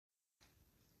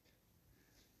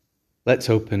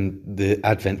Let's open the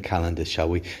Advent calendar, shall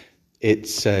we?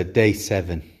 It's day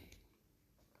 7.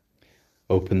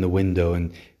 Open the window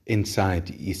and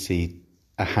inside you see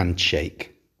a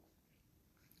handshake.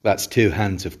 That's 2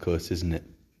 hands, of course, isn't it?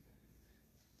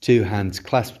 2 hands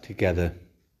clasped together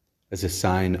as a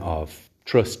sign of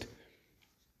trust,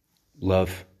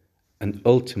 love, and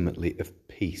ultimately of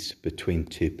peace between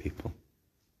 2 people.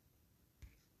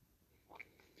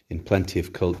 In plenty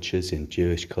of cultures, in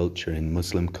Jewish culture, in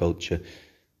Muslim culture,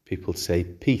 people say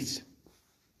peace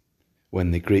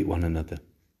when they greet one another.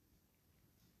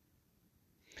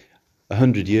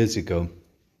 100 years ago,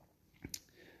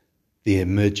 the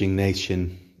emerging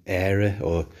nation era,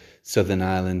 or Southern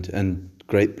Ireland and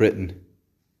Great Britain,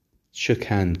 shook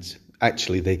hands.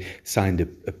 Actually, they signed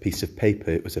a piece of paper.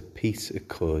 It was a peace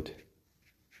accord.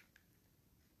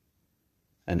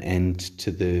 An end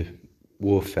to the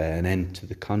warfare, an end to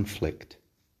the conflict,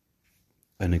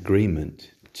 an agreement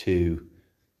to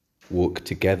walk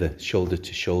together, shoulder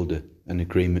to shoulder, an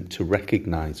agreement to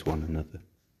recognize one another.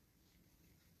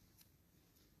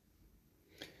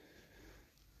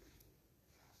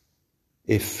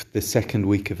 If the second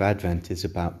week of Advent is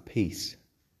about peace,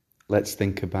 let's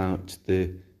think about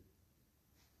the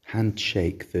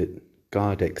handshake that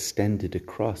God extended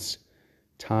across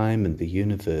time and the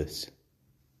universe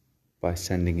by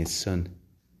sending his Son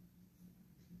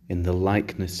in the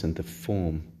likeness and the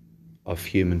form of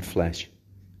human flesh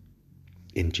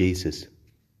in Jesus.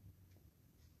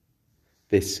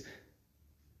 This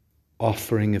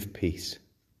offering of peace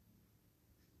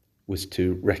was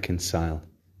to reconcile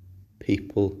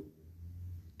people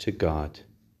to God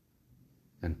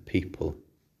and people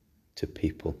to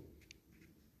people.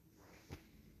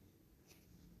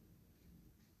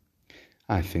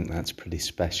 I think that's pretty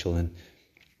special. And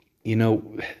you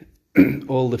know,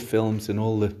 all the films and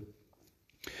all the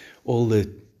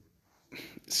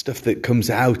stuff that comes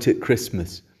out at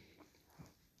Christmas,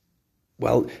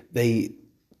 well, they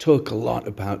talk a lot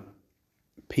about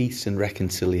peace and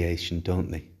reconciliation, don't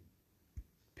they?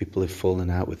 People have fallen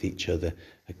out with each other,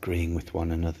 agreeing with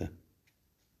one another.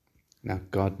 Now,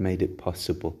 God made it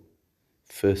possible,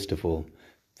 first of all,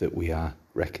 that we are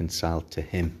reconciled to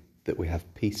him, that we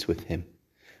have peace with him.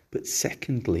 But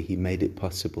secondly, he made it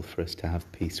possible for us to have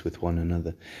peace with one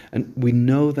another. And we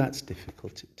know that's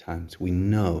difficult at times. We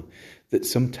know that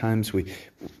sometimes we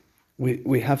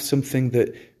have something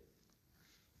that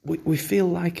we feel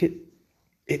like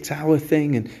it's our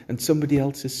thing and somebody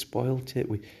else has spoilt it.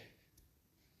 We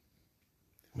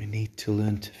need to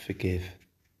learn to forgive.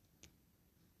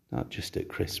 Not just at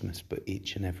Christmas, but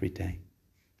each and every day.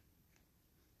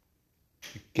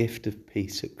 A gift of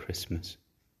peace at Christmas.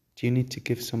 Do you need to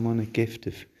give someone a gift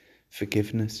of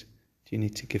forgiveness? Do you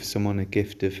need to give someone a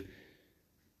gift of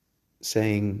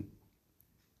saying,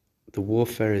 the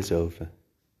warfare is over.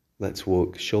 Let's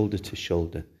walk shoulder to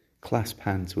shoulder. Clasp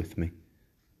hands with me.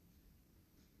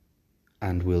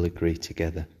 And we'll agree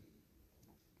together.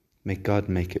 May God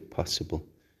make it possible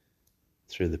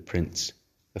through the Prince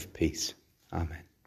of Peace. Amen.